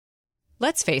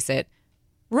let's face it,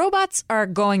 robots are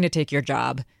going to take your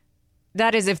job.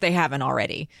 That is, if they haven't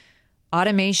already.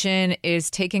 Automation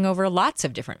is taking over lots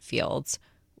of different fields.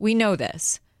 We know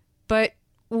this. But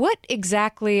what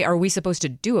exactly are we supposed to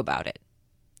do about it?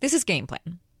 This is Game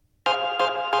Plan.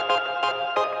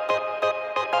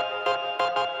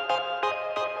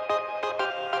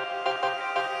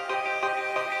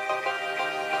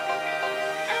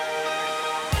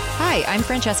 Hi, I'm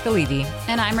Francesca Levy.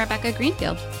 And I'm Rebecca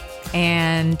Greenfield.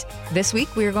 And this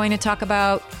week we're going to talk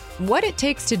about what it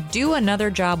takes to do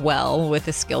another job well with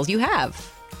the skills you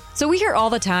have. So we hear all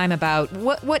the time about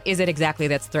what is it exactly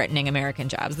that's threatening American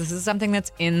jobs. This is something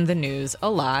that's in the news a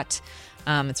lot.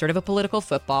 It's sort of a political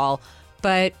football.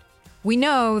 But we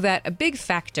know that a big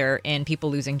factor in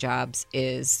people losing jobs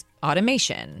is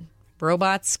automation.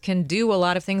 Robots can do a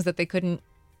lot of things that they couldn't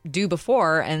do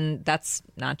before, and that's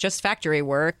not just factory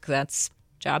work. That's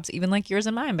jobs even like yours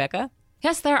and mine, Becca.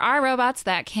 Yes, there are robots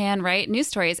that can write news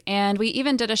stories, and we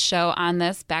even did a show on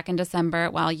this back in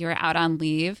December while you were out on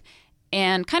leave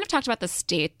and kind of talked about the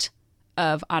state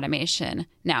of automation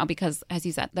now because, as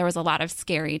you said, there was a lot of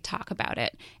scary talk about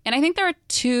it. And I think there are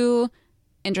two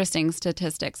interesting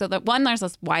statistics. So there's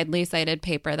this widely cited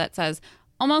paper that says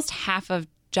almost half of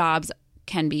jobs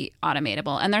can be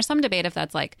automatable, and there's some debate if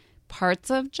that's like parts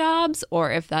of jobs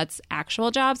or if that's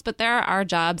actual jobs, but there are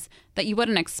jobs that you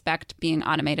wouldn't expect being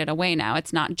automated away now.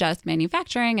 It's not just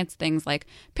manufacturing, it's things like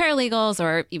paralegals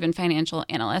or even financial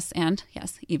analysts and,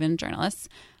 yes, even journalists.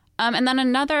 And then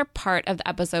another part of the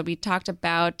episode, we talked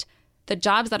about the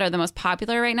jobs that are the most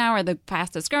popular right now or the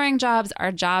fastest growing jobs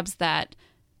are jobs that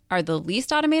are the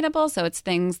least automatable. So it's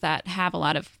things that have a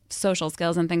lot of social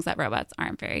skills and things that robots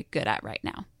aren't very good at right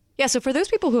now. Yeah, so for those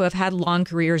people who have had long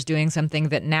careers doing something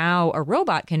that now a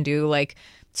robot can do, like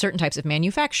certain types of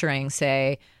manufacturing,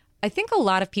 say, I think a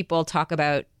lot of people talk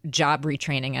about job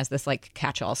retraining as this like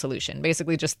catch-all solution.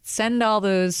 Basically just send all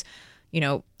those,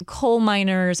 coal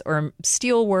miners or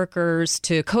steel workers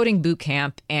to coding boot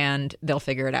camp and they'll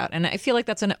figure it out. And I feel like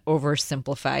that's an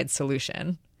oversimplified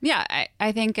solution. Yeah,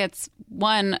 I think it's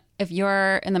one, if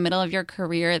you're in the middle of your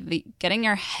career, getting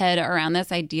your head around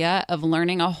this idea of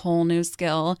learning a whole new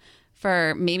skill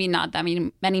for maybe not that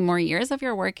many more years of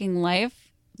your working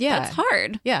life, that's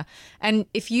hard. Yeah. And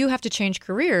if you have to change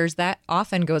careers, that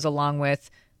often goes along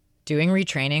with doing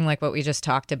retraining, like what we just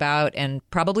talked about, and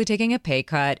probably taking a pay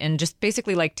cut and just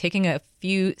basically like taking a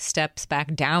few steps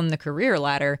back down the career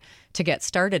ladder to get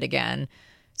started again.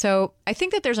 So I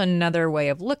think that there's another way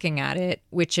of looking at it,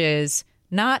 which is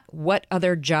not what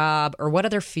other job or what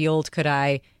other field could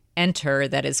I enter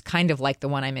that is kind of like the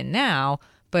one I'm in now,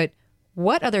 but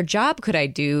what other job could I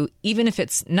do, even if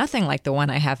it's nothing like the one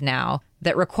I have now,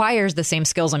 that requires the same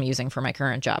skills I'm using for my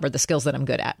current job or the skills that I'm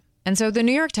good at. And so the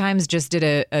New York Times just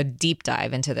did a deep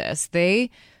dive into this.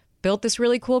 They built this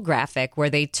really cool graphic where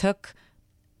they took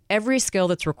every skill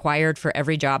that's required for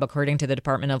every job according to the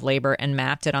Department of Labor and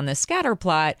mapped it on this scatter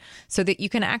plot so that you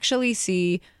can actually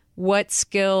see what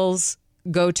skills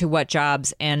go to what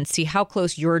jobs and see how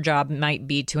close your job might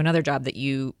be to another job that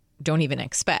you don't even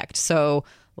expect. So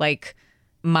like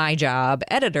my job,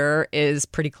 editor, is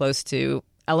pretty close to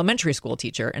elementary school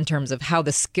teacher in terms of how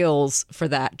the skills for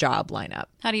that job line up.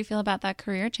 How do you feel about that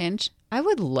career change? I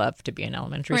would love to be an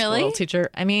elementary school teacher.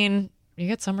 I mean, you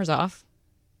get summers off.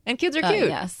 And kids are cute.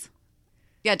 Yes.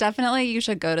 Yeah, definitely you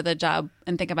should go to the job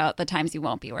and think about the times you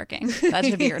won't be working. That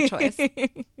should be your choice.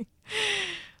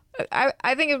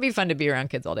 I think it would be fun to be around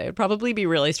kids all day. It would probably be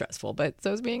really stressful, but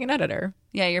so is being an editor.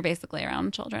 Yeah, you're basically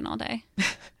around children all day.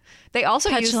 They also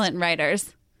petulant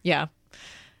writers. Yeah.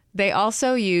 They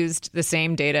also used the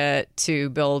same data to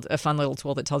build a fun little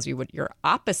tool that tells you what your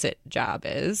opposite job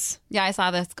is. Yeah, I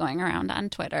saw this going around on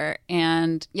Twitter.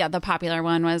 And yeah, the popular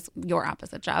one was your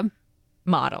opposite job.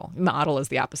 Model. Model is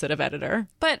the opposite of editor.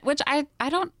 But which I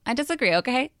disagree,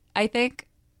 okay? I think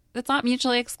it's not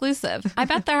mutually exclusive. I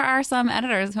bet there are some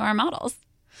editors who are models.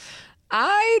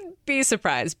 I'd be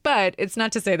surprised, but it's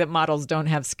not to say that models don't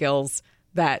have skills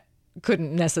that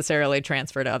couldn't necessarily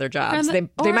transfer to other jobs.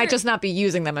 They might just not be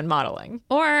using them in modeling.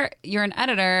 Or you're an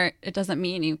editor, it doesn't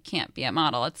mean you can't be a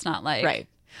model. It's not like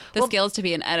the skills to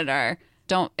be an editor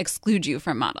don't exclude you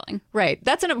from modeling. Right.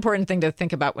 That's an important thing to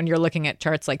think about when you're looking at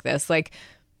charts like this. Like,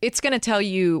 it's going to tell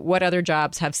you what other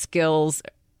jobs have skills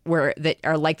that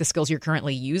are like the skills you're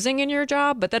currently using in your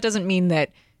job, but that doesn't mean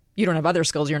that you don't have other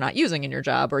skills you're not using in your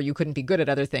job, or you couldn't be good at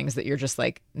other things that you're just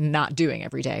like not doing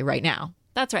every day right now.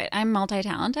 That's right. I'm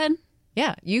multi-talented.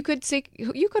 Yeah, you could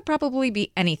probably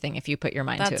be anything if you put your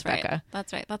mind to it, Becca.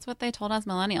 That's right. That's what they told us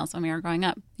millennials when we were growing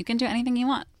up. You can do anything you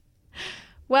want.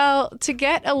 Well, to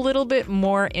get a little bit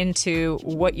more into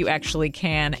what you actually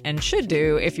can and should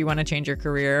do if you want to change your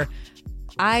career,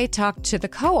 I talked to the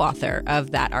co-author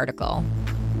of that article.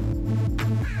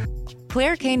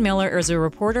 Claire Kane Miller is a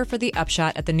reporter for The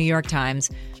Upshot at the New York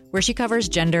Times, where she covers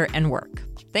gender and work.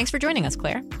 Thanks for joining us,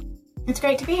 Claire. It's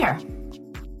great to be here.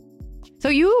 So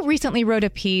you recently wrote a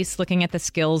piece looking at the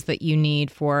skills that you need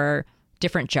for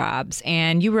different jobs,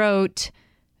 and you wrote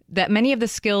that many of the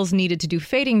skills needed to do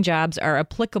fading jobs are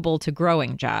applicable to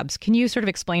growing jobs. Can you sort of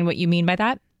explain what you mean by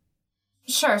that?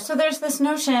 Sure. So there's this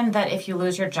notion that if you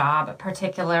lose your job,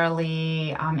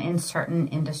 particularly in certain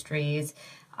industries,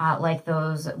 like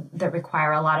those that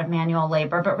require a lot of manual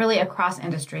labor, but really across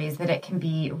industries, that it can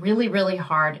be really, really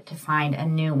hard to find a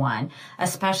new one,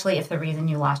 especially if the reason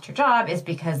you lost your job is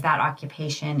because that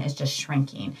occupation is just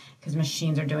shrinking, because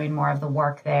machines are doing more of the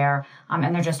work there,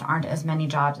 and there just aren't as many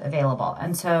jobs available.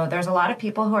 And so there's a lot of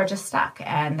people who are just stuck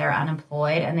and they're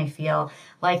unemployed and they feel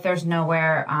like there's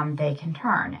nowhere they can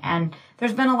turn. And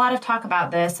there's been a lot of talk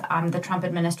about this. The Trump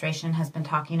administration has been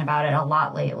talking about it a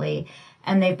lot lately.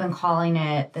 And they've been calling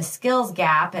it the skills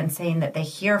gap and saying that they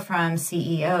hear from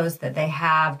CEOs that they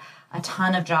have a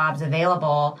ton of jobs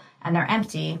available and they're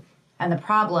empty. And the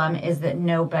problem is that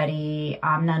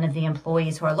none of the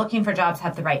employees who are looking for jobs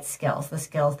have the right skills, the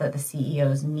skills that the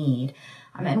CEOs need.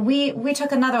 And we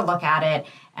took another look at it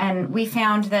and we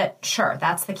found that, sure,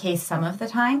 that's the case some of the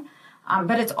time.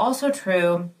 But it's also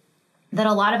true that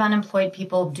a lot of unemployed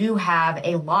people do have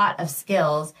a lot of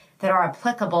skills that are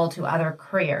applicable to other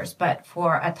careers, but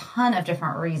for a ton of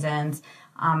different reasons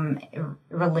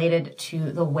related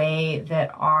to the way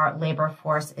that our labor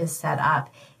force is set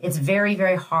up, it's very,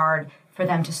 very hard for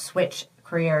them to switch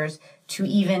careers to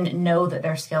even know that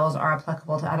their skills are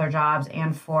applicable to other jobs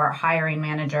and for hiring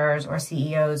managers or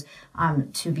CEOs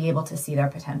to be able to see their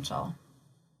potential.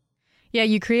 Yeah,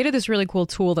 you created this really cool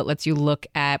tool that lets you look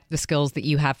at the skills that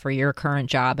you have for your current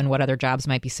job and what other jobs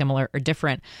might be similar or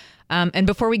different. And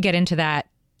before we get into that,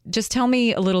 just tell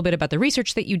me a little bit about the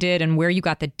research that you did and where you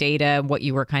got the data, what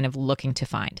you were kind of looking to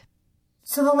find.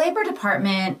 So the Labor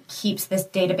Department keeps this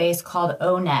database called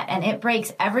ONET, and it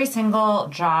breaks every single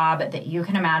job that you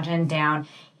can imagine down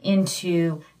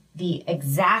into the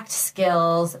exact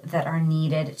skills that are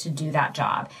needed to do that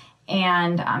job.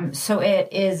 And so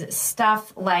it is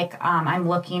stuff like I'm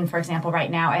looking, for example,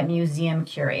 right now at museum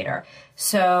curator.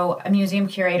 So a museum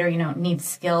curator, needs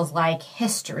skills like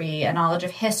history, a knowledge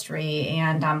of history,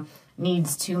 and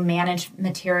needs to manage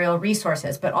material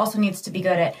resources, but also needs to be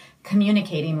good at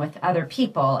communicating with other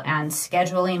people and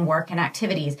scheduling work and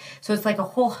activities. So it's like a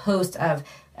whole host of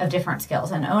different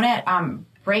skills. And ONET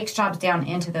breaks jobs down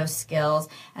into those skills.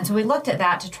 And so we looked at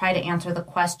that to try to answer the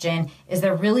question, is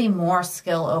there really more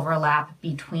skill overlap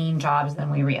between jobs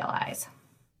than we realize?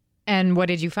 And what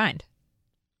did you find?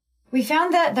 We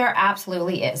found that there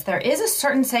absolutely is. There is a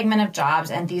certain segment of jobs,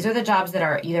 and these are the jobs that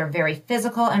are either very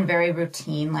physical and very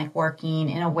routine, like working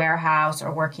in a warehouse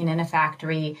or working in a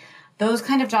factory. Those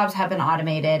kind of jobs have been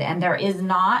automated, and there is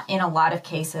not, in a lot of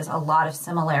cases, a lot of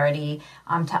similarity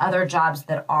to other jobs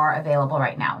that are available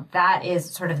right now. That is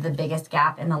sort of the biggest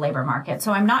gap in the labor market.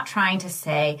 So I'm not trying to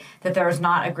say that there is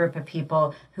not a group of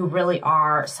people who really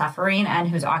are suffering and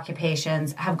whose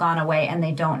occupations have gone away and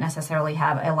they don't necessarily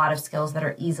have a lot of skills that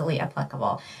are easily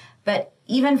applicable. But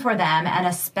even for them, and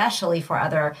especially for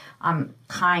other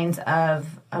kinds of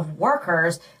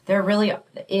workers, there really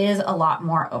is a lot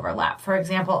more overlap. For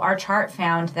example, our chart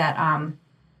found that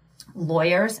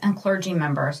lawyers and clergy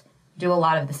members do a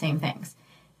lot of the same things.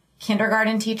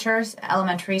 Kindergarten teachers,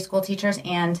 elementary school teachers,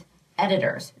 and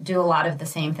editors do a lot of the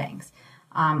same things.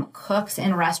 Cooks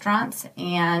in restaurants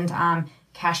and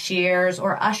cashiers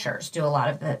or ushers do a lot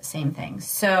of the same things.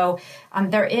 So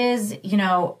there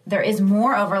is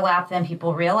more overlap than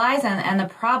people realize. And the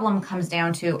problem comes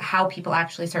down to how people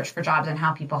actually search for jobs and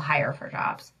how people hire for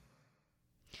jobs.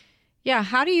 Yeah.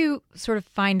 How do you sort of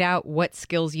find out what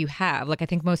skills you have? Like, I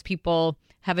think most people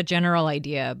have a general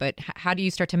idea, but how do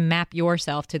you start to map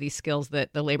yourself to these skills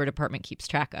that the Labor Department keeps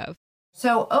track of?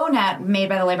 So ONET, made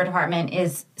by the Labor Department,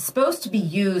 is supposed to be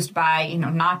used by,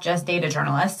 not just data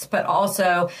journalists, but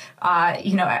also,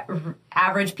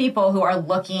 average people who are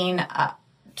looking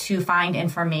to find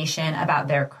information about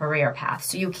their career path.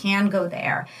 So you can go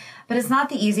there, but it's not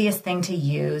the easiest thing to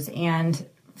use. And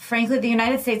frankly, the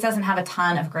United States doesn't have a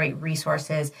ton of great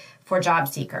resources for job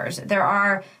seekers. There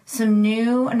are some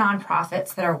new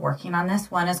nonprofits that are working on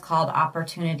this. One is called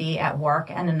Opportunity at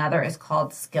Work, and another is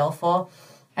called Skillful.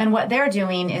 And what they're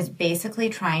doing is basically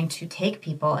trying to take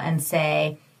people and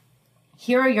say,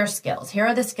 here are your skills. Here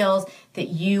are the skills that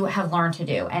you have learned to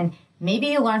do. And maybe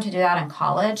you learned to do that in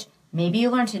college, Maybe you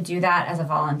learned to do that as a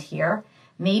volunteer.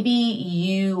 Maybe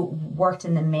you worked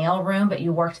in the mailroom, but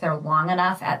you worked there long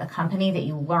enough at the company that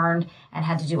you learned and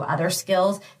had to do other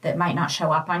skills that might not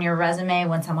show up on your resume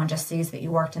when someone just sees that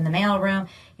you worked in the mailroom.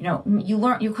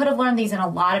 You could have learned these in a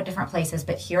lot of different places,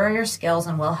 but here are your skills,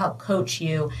 and we'll help coach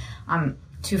you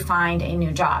to find a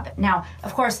new job. Now,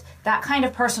 of course, that kind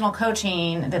of personal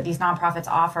coaching that these nonprofits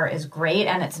offer is great,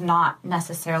 and it's not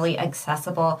necessarily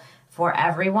accessible for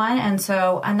everyone. And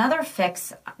so another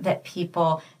fix that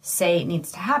people say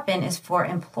needs to happen is for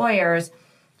employers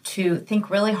to think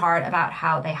really hard about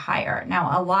how they hire.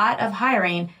 Now, a lot of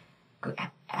hiring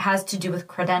has to do with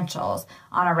credentials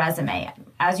on a resume.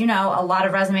 As you know, a lot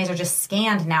of resumes are just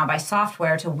scanned now by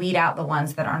software to weed out the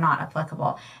ones that are not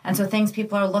applicable. And so things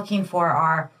people are looking for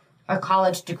are a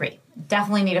college degree.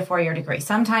 Definitely need a 4-year degree.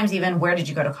 Sometimes even, where did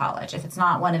you go to college? If it's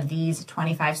not one of these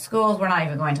 25 schools, we're not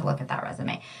even going to look at that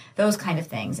resume. Those kind of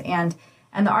things. And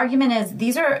the argument is,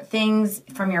 these are things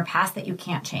from your past that you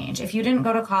can't change. If you didn't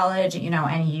go to college,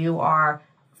 and you are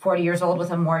 40 years old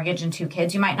with a mortgage and 2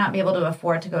 kids, you might not be able to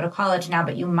afford to go to college now,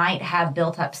 but you might have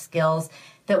built up skills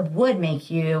that would make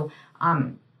you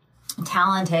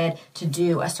talented to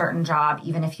do a certain job,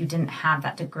 even if you didn't have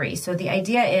that degree. So the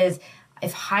idea is,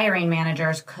 if hiring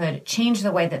managers could change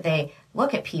the way that they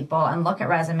look at people and look at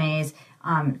resumes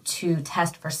to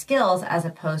test for skills as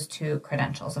opposed to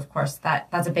credentials. Of course,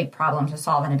 that's a big problem to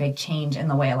solve and a big change in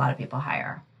the way a lot of people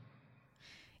hire.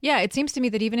 Yeah, it seems to me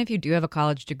that even if you do have a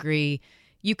college degree,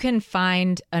 you can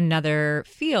find another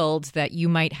field that you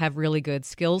might have really good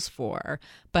skills for.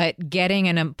 But getting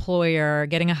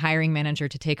a hiring manager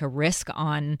to take a risk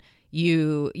on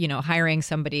hiring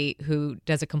somebody who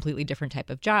does a completely different type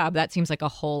of job, that seems like a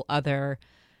whole other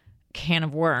can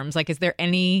of worms. Like, is there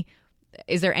any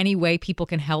way people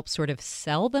can help sort of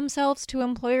sell themselves to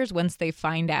employers once they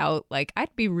find out, like,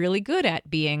 I'd be really good at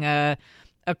being a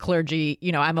clergy,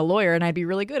 I'm a lawyer and I'd be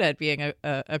really good at being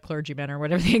a clergyman, or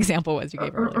whatever the example was you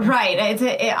gave earlier. Right.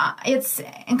 It's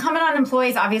incumbent on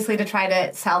employees, obviously, to try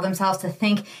to sell themselves, to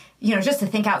think, just to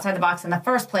think outside the box in the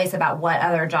first place about what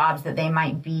other jobs that they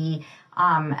might be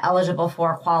eligible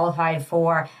for, qualified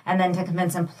for, and then to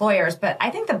convince employers. But I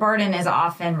think the burden is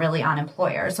often really on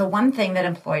employers. So one thing that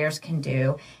employers can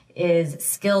do is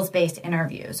skills-based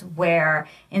interviews, where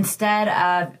instead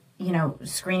of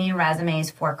screening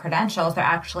resumes for credentials, they're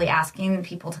actually asking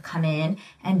people to come in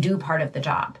and do part of the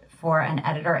job. For an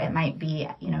editor, it might be,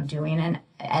 doing and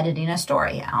editing a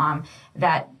story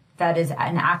that is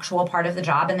an actual part of the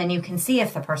job, and then you can see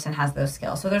if the person has those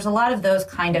skills. So there's a lot of those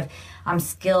kind of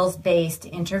skills-based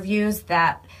interviews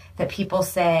that people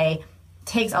say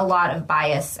takes a lot of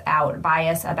bias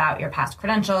about your past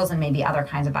credentials and maybe other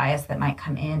kinds of bias that might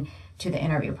come in to the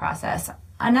interview process.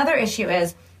 Another issue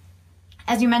is,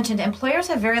 as you mentioned, employers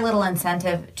have very little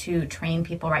incentive to train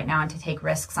people right now and to take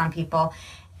risks on people.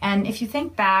 And if you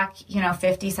think back,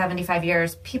 50, 75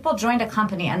 years, people joined a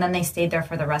company and then they stayed there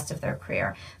for the rest of their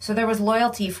career. So there was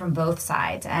loyalty from both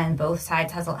sides, and both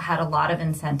sides had a lot of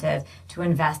incentive to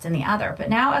invest in the other. But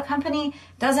now a company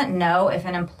doesn't know if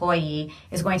an employee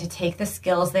is going to take the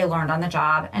skills they learned on the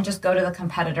job and just go to the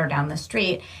competitor down the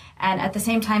street. And at the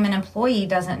same time, an employee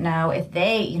doesn't know if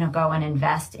they, go and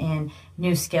invest in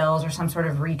new skills or some sort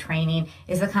of retraining,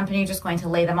 is the company just going to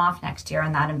lay them off next year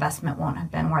and that investment won't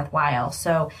have been worthwhile.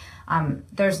 So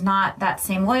there's not that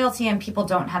same loyalty and people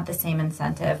don't have the same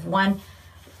incentive. One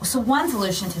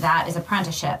solution to that is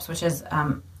apprenticeships, which is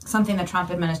something the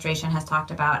Trump administration has talked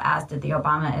about, as did the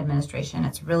Obama administration.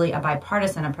 It's really a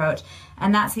bipartisan approach.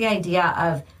 And that's the idea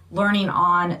of learning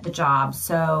on the job.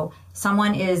 So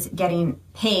someone is getting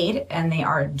paid and they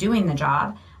are doing the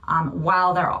job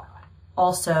while they're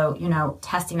also,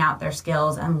 testing out their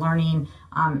skills and learning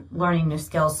new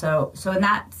skills. So in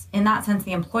that sense,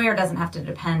 the employer doesn't have to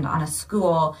depend on a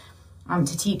school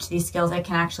to teach these skills. They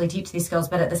can actually teach these skills,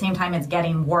 but at the same time, it's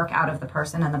getting work out of the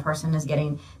person and the person is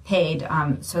getting paid,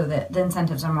 so that the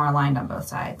incentives are more aligned on both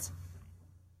sides.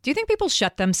 Do you think people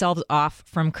shut themselves off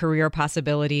from career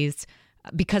possibilities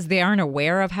because they aren't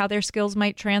aware of how their skills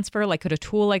might transfer? Like, could a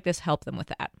tool like this help them with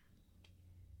that?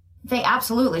 They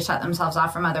absolutely shut themselves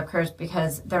off from other careers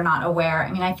because they're not aware.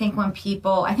 I mean, I think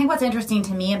what's interesting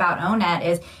to me about ONET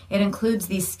is it includes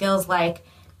these skills like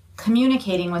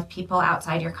communicating with people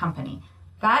outside your company.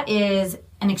 That is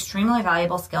an extremely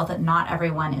valuable skill that not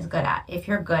everyone is good at. If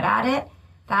you're good at it,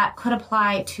 that could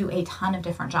apply to a ton of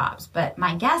different jobs. But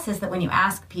my guess is that when you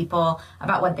ask people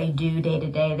about what they do day to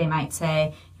day, they might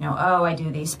say, oh, I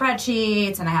do these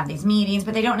spreadsheets and I have these meetings,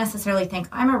 but they don't necessarily think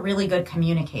I'm a really good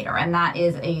communicator. And that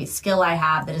is a skill I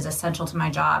have that is essential to my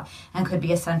job and could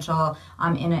be essential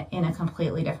in a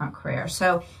completely different career.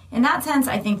 So in that sense,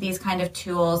 I think these kind of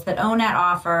tools that ONET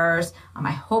offers,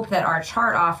 I hope that our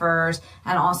chart offers,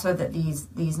 and also that these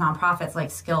nonprofits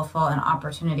like Skillful and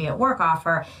Opportunity at Work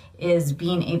offer, is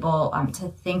being able to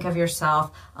think of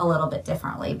yourself a little bit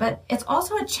differently. But it's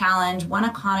also a challenge. One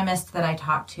economist that I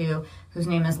talked to, whose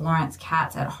name is Lawrence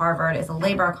Katz at Harvard, is a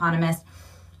labor economist.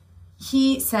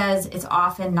 He says it's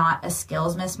often not a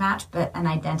skills mismatch, but an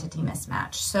identity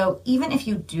mismatch. So even if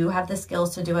you do have the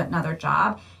skills to do another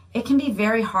job, it can be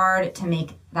very hard to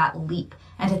make that leap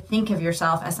and to think of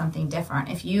yourself as something different.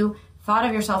 If you thought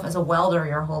of yourself as a welder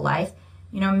your whole life,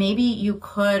 maybe you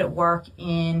could work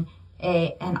in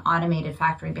an automated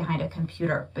factory behind a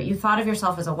computer, but you thought of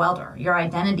yourself as a welder. Your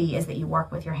identity is that you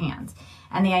work with your hands.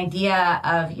 And the idea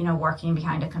of, working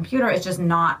behind a computer is just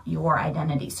not your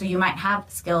identity. So you might have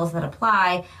skills that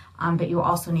apply, but you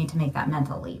also need to make that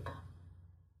mental leap.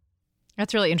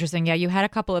 That's really interesting. Yeah, you had a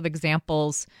couple of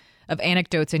examples of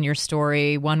anecdotes in your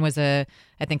story. One was I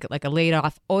think a laid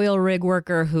off oil rig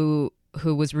worker who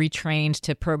was retrained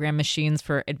to program machines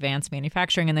for advanced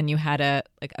manufacturing. And then you had a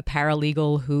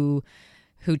paralegal who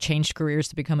changed careers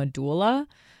to become a doula.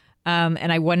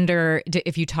 And I wonder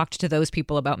if you talked to those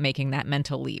people about making that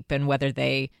mental leap and whether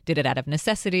they did it out of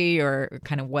necessity or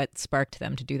kind of what sparked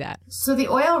them to do that. So the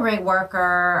oil rig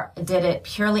worker did it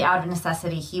purely out of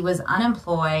necessity. He was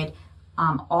unemployed.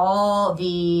 All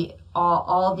the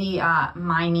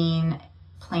mining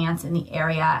plants in the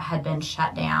area had been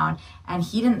shut down, and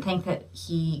he didn't think that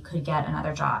he could get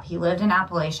another job. He lived in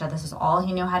Appalachia. This is all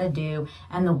he knew how to do,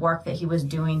 and the work that he was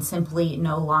doing simply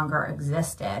no longer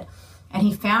existed. And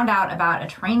he found out about a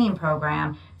training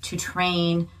program to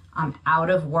train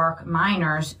out-of-work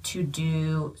miners to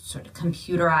do sort of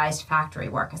computerized factory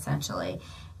work, essentially.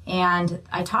 And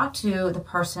I talked to the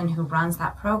person who runs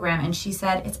that program, and she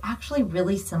said it's actually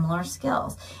really similar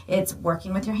skills. It's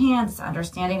working with your hands, it's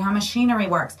understanding how machinery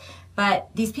works. But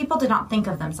these people did not think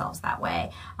of themselves that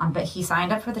way. But he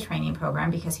signed up for the training program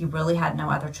because he really had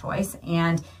no other choice.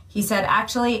 And he said,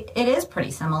 actually, it is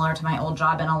pretty similar to my old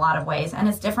job in a lot of ways. And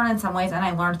it's different in some ways, and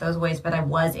I learned those ways, but I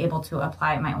was able to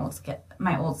apply my old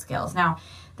skills. Now,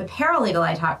 the paralegal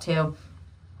I talked to,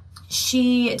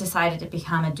 she decided to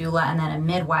become a doula and then a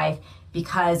midwife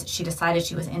because she decided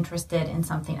she was interested in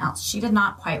something else. She did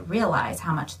not quite realize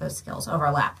how much those skills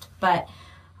overlapped. But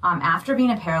after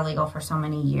being a paralegal for so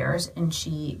many years, and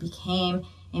she became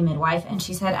a midwife, and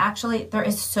she said, actually, there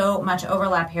is so much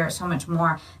overlap here, so much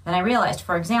more than I realized.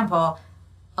 For example,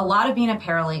 a lot of being a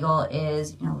paralegal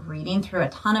is, reading through a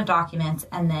ton of documents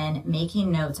and then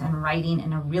making notes and writing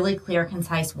in a really clear,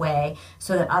 concise way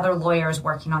so that other lawyers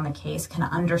working on the case can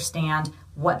understand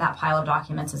what that pile of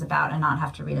documents is about and not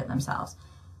have to read it themselves.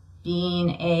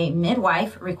 Being a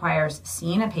midwife requires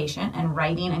seeing a patient and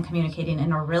writing and communicating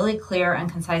in a really clear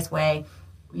and concise way,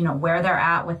 where they're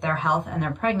at with their health and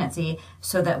their pregnancy,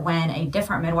 so that when a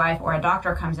different midwife or a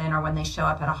doctor comes in or when they show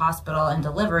up at a hospital in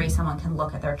delivery, someone can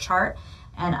look at their chart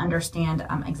and understand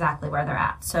exactly where they're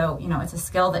at. So, it's a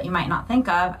skill that you might not think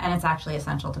of, and it's actually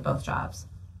essential to both jobs.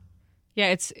 Yeah,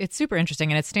 it's super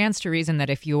interesting, and it stands to reason that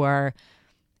if you are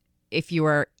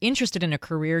interested in a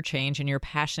career change and you're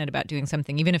passionate about doing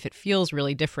something, even if it feels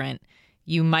really different,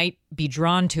 you might be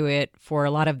drawn to it for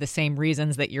a lot of the same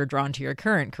reasons that you're drawn to your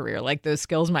current career. Like those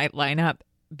skills might line up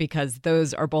because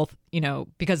those are both,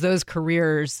 because those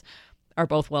careers are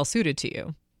both well suited to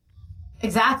you.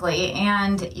 Exactly.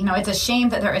 And, it's a shame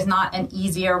that there is not an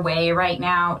easier way right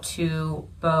now to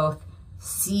both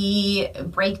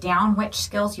break down which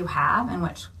skills you have and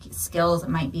which skills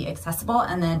might be accessible,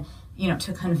 and then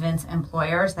to convince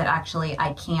employers that actually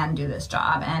I can do this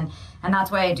job. And that's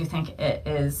why I do think it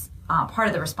is part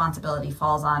of the responsibility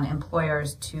falls on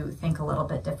employers to think a little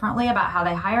bit differently about how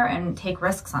they hire and take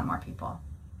risks on more people.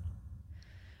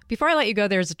 Before I let you go,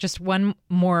 there's just one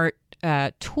more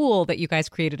tool that you guys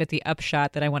created at the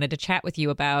Upshot that I wanted to chat with you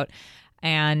about.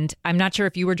 And I'm not sure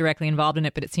if you were directly involved in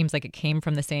it, but it seems like it came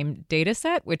from the same data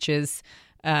set, which is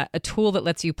a tool that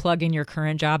lets you plug in your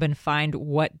current job and find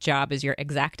what job is your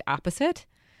exact opposite.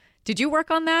 Did you work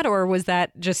on that, or was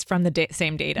that just from the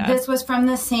same data? This was from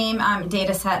the same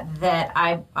data set that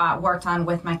I worked on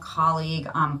with my colleague,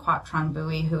 Quoc Trung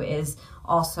Bui, who is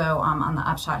also on the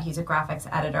Upshot. He's a graphics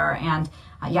editor. And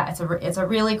it's a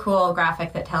really cool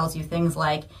graphic that tells you things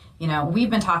like, we've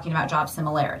been talking about job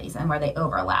similarities and where they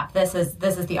overlap. This is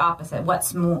the opposite.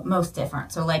 What's most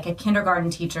different? So like a kindergarten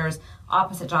teacher's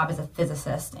opposite job is a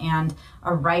physicist, and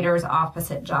a writer's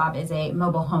opposite job is a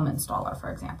mobile home installer,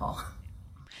 for example.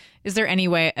 Is there any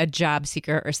way a job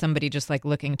seeker or somebody just like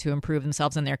looking to improve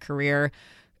themselves in their career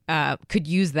could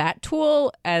use that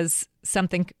tool as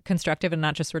something constructive and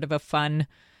not just sort of a fun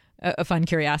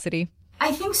curiosity?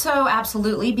 I think so,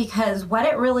 absolutely, because what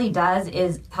it really does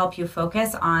is help you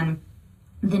focus on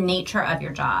the nature of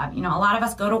your job. You know, a lot of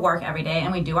us go to work every day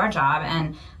and we do our job.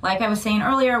 And like I was saying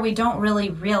earlier, we don't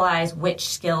really realize which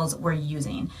skills we're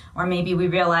using. Or maybe we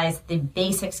realize the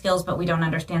basic skills, but we don't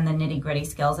understand the nitty gritty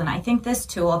skills. And I think this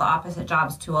tool, the Opposite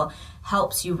Jobs tool,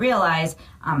 helps you realize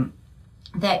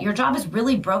that your job is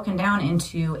really broken down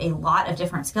into a lot of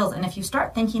different skills. And if you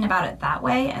start thinking about it that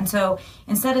way, and so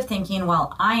instead of thinking,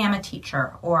 well, I am a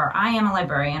teacher, or I am a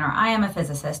librarian, or I am a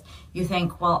physicist, you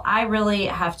think, well, I really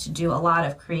have to do a lot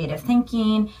of creative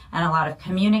thinking and a lot of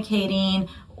communicating,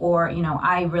 or, you know,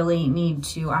 I really need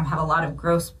to have a lot of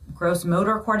gross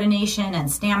motor coordination and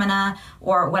stamina,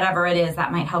 or whatever it is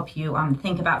that might help you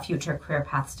think about future career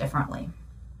paths differently.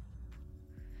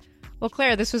 Well,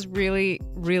 Claire, this was really,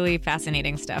 really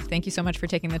fascinating stuff. Thank you so much for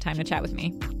taking the time to chat with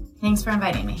me. Thanks for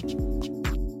inviting me.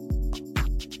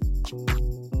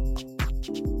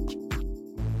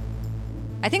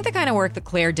 I think the kind of work that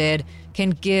Claire did can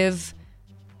give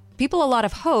people a lot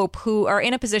of hope who are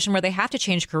in a position where they have to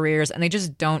change careers and they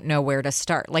just don't know where to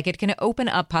start. Like, it can open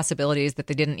up possibilities that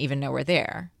they didn't even know were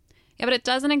there. Yeah, but it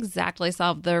doesn't exactly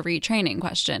solve the retraining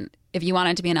question. If you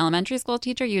wanted to be an elementary school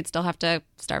teacher, you'd still have to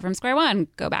start from square one,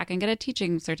 go back and get a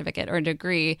teaching certificate or a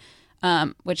degree,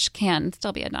 which can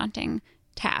still be a daunting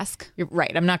task. You're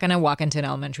right. I'm not going to walk into an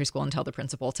elementary school and tell the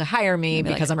principal to hire me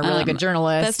because I'm a really good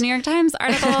journalist. This New York Times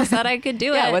article said I could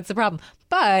do it. Yeah, what's the problem?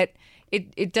 But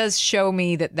it does show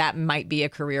me that might be a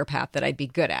career path that I'd be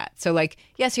good at. So, like,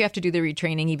 yes, you have to do the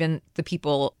retraining. Even the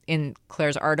people in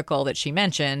Claire's article that she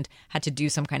mentioned had to do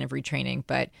some kind of retraining,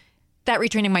 but that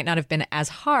retraining might not have been as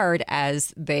hard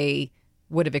as they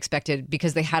would have expected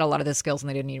because they had a lot of the skills and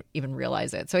they didn't even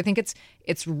realize it. So I think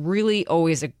it's really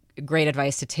always a great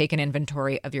advice to take an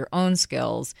inventory of your own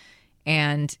skills.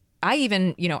 And I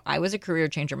even, I was a career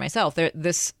changer myself.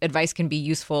 This advice can be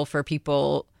useful for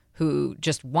people who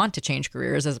just want to change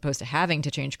careers as opposed to having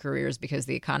to change careers because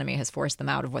the economy has forced them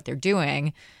out of what they're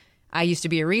doing. I used to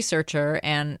be a researcher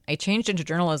and I changed into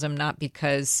journalism not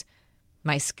because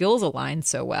my skills aligned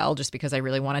so well, just because I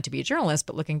really wanted to be a journalist.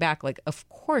 But looking back, like, of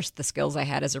course, the skills I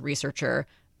had as a researcher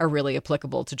are really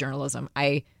applicable to journalism.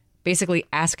 I basically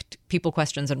asked people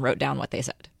questions and wrote down what they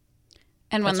said.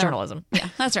 And that's journalism. Yeah,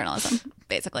 that's journalism,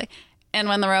 basically. And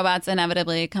when the robots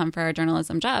inevitably come for our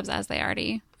journalism jobs, as they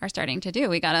already are starting to do,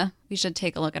 we should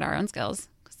take a look at our own skills.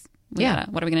 What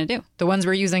are we going to do? The ones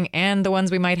we're using and the ones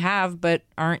we might have but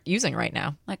aren't using right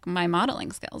now. Like my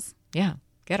modeling skills. Yeah,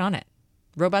 get on it.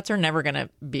 Robots are never going to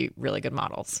be really good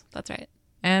models. That's right.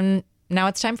 And now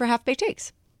it's time for Half-Baked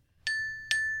Takes.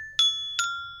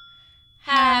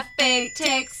 Half-Baked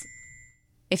Takes.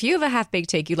 If you have a half-baked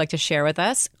take you'd like to share with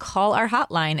us, call our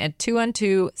hotline at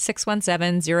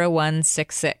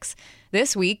 212-617-0166.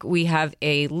 This week, we have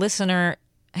a listener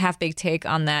half-baked take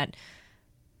on that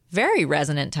very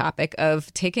resonant topic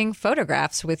of taking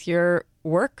photographs with your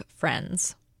work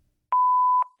friends.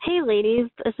 Hey, ladies.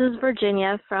 This is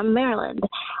Virginia from Maryland,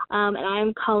 and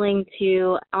I'm calling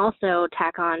to also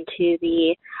tack on to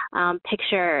the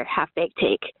picture half-baked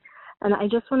take. And I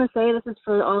just want to say this is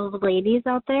for all the ladies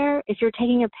out there. If you're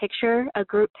taking a picture, a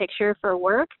group picture for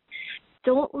work,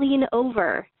 don't lean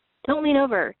over. Don't lean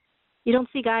over. You don't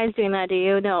see guys doing that, do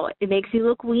you? No, it makes you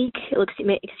look weak. It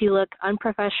makes you look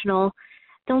unprofessional.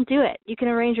 Don't do it. You can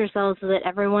arrange yourselves so that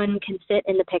everyone can fit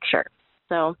in the picture.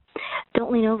 So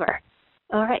don't lean over.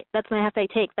 All right, that's my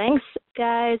half-baked take. Thanks,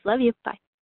 guys. Love you. Bye.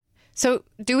 So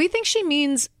do we think she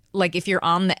means, like, if you're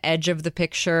on the edge of the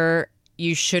picture,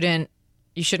 you shouldn't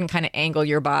kind of angle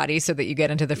your body so that you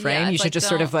get into the frame? You should just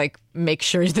sort of, like, make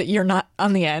sure that you're not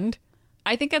on the end?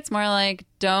 I think it's more like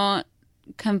don't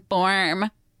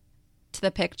conform to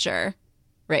the picture.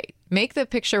 Right. Make the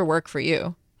picture work for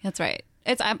you. That's right.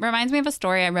 It reminds me of a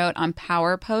story I wrote on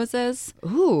power poses.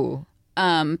 Ooh.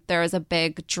 There was a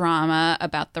big drama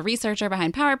about the researcher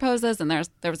behind power poses, and there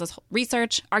was this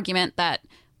research argument that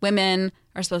women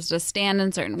are supposed to stand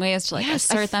in certain ways to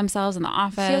assert themselves in the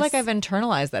office. I feel like I've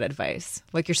internalized that advice.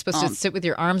 Like you're supposed to sit with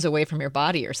your arms away from your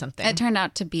body or something. It turned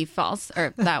out to be false,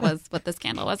 or that was what the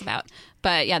scandal was about.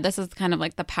 But yeah, this is kind of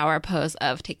like the power pose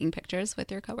of taking pictures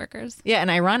with your coworkers. Yeah, and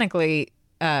ironically,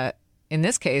 in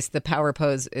this case, the power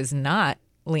pose is not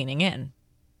leaning in.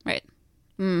 Right.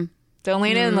 Don't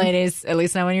lean in, ladies, at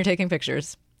least not when you're taking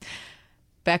pictures.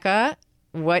 Becca,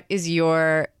 what is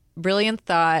your brilliant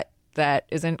thought that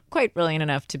isn't quite brilliant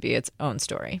enough to be its own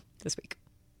story this week?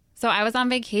 So I was on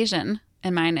vacation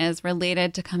and mine is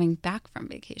related to coming back from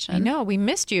vacation. I know, we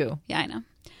missed you. Yeah, I know.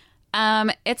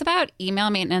 It's about email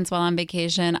maintenance while on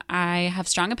vacation. I have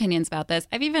strong opinions about this.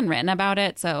 I've even written about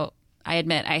it, so I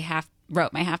admit I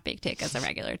wrote my half-baked take as a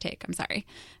regular take. I'm sorry.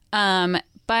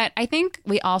 But I think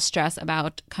we all stress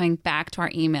about coming back to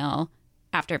our email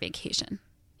after vacation.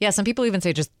 Yeah, some people even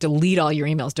say just delete all your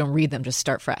emails. Don't read them. Just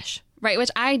start fresh. Right,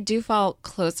 which I do fall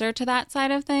closer to that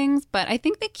side of things. But I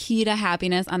think the key to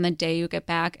happiness on the day you get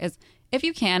back is, if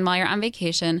you can, while you're on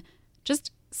vacation,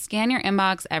 just scan your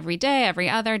inbox every day, every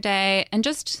other day, and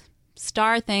just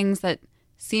star things that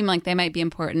seem like they might be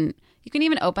important. You can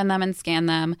even open them and scan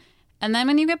them. And then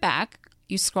when you get back,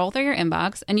 you scroll through your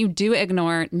inbox and you do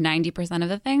ignore 90% of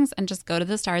the things and just go to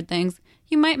the starred things.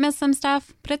 You might miss some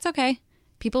stuff, but it's okay.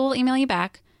 People will email you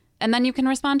back. And then you can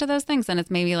respond to those things. And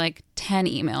it's maybe like 10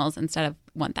 emails instead of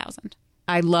 1,000.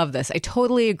 I love this. I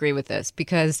totally agree with this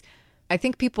because I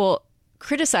think people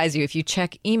criticize you if you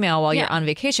check email while you're on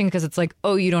vacation because it's like,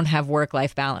 oh, you don't have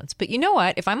work-life balance. But you know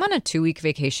what? If I'm on a 2-week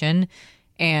vacation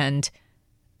and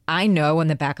I know in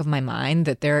the back of my mind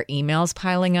that there are emails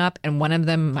piling up and one of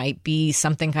them might be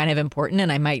something kind of important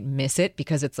and I might miss it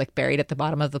because it's like buried at the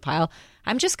bottom of the pile,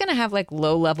 I'm just going to have like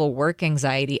low-level work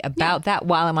anxiety about that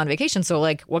while I'm on vacation. So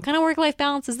like, what kind of work-life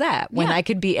balance is that when I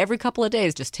could be every couple of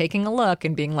days just taking a look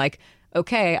and being like,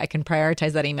 okay, I can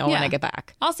prioritize that email when I get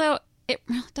back. Also, it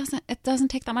doesn't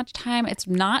take that much time. It's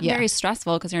not very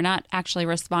stressful because you're not actually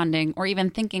responding or even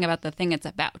thinking about the thing it's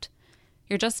about.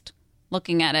 You're just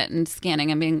looking at it and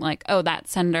scanning and being like, oh, that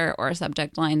sender or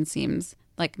subject line seems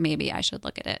like maybe I should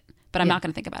look at it, but I'm not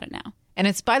going to think about it now. And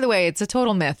it's, by the way, it's a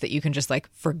total myth that you can just like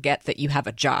forget that you have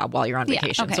a job while you're on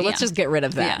vacation. So let's just get rid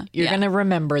of that. You're going to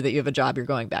remember that you have a job you're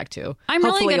going back to. I'm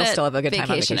Hopefully really good you'll at still have a good time on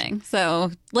vacation. vacationing,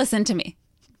 so listen to me.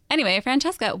 Anyway,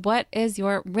 Francesca, what is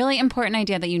your really important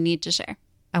idea that you need to share?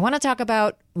 I want to talk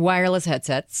about wireless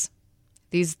headsets.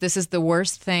 This is the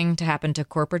worst thing to happen to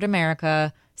corporate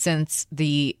America since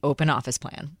the open office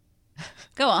plan.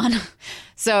 Go on.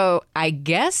 So I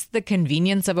guess the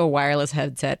convenience of a wireless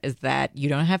headset is that you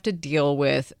don't have to deal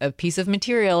with a piece of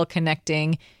material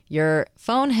connecting your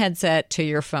phone headset to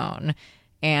your phone,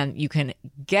 and you can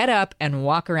get up and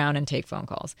walk around and take phone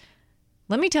calls.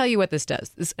 Let me tell you what this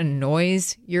does. This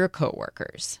annoys your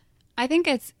coworkers. I think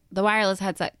it's the wireless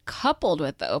headset coupled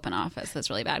with the open office that's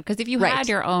really bad. Because if you had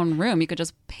your own room, you could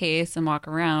just pace and walk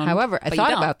around. However, I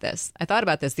thought about this.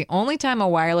 The only time a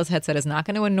wireless headset is not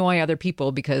going to annoy other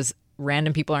people because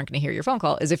random people aren't going to hear your phone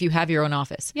call is if you have your own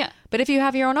office. Yeah. But if you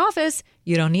have your own office,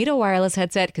 you don't need a wireless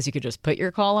headset because you could just put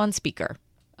your call on speaker.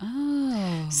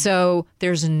 Oh. So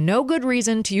there's no good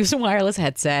reason to use a wireless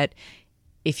headset.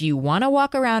 If you want to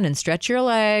walk around and stretch your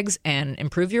legs and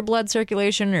improve your blood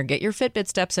circulation or get your Fitbit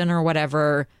steps in or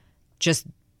whatever, just,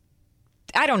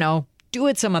 I don't know, do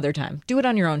it some other time. Do it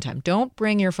on your own time. Don't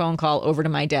bring your phone call over to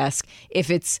my desk. If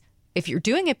you're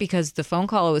doing it because the phone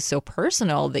call was so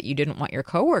personal that you didn't want your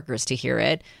coworkers to hear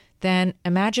it, then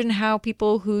imagine how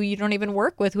people who you don't even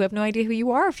work with, who have no idea who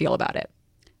you are, feel about it.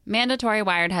 Mandatory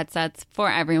wired headsets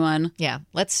for everyone. Yeah,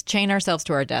 let's chain ourselves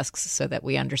to our desks so that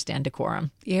we understand decorum.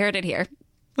 You heard it here.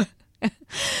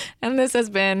 And this has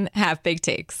been Half Baked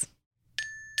Takes.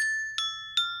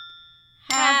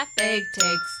 Half-Baked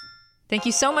Takes. Thank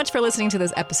you so much for listening to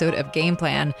this episode of Game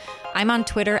Plan. I'm on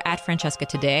Twitter at Francesca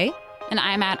Today. And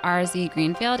I'm at RZ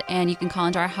Greenfield, and you can call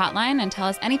into our hotline and tell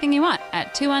us anything you want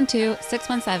at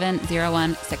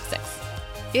 212-617-0166.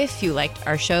 If you liked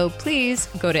our show, please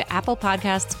go to Apple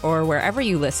Podcasts or wherever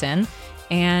you listen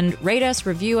and rate us,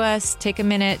 review us, take a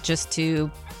minute just to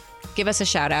give us a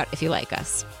shout out if you like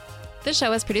us. This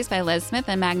show was produced by Liz Smith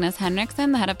and Magnus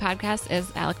Henriksen. The head of podcast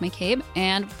is Alec McCabe,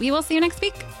 and we will see you next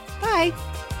week. Bye.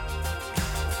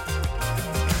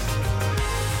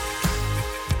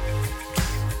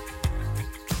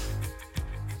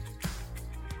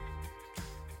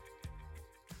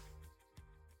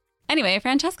 Anyway,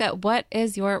 Francesca, what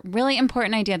is your really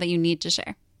important idea that you need to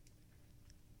share?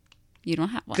 You don't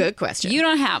have one. Good question. You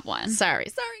don't have one. Sorry.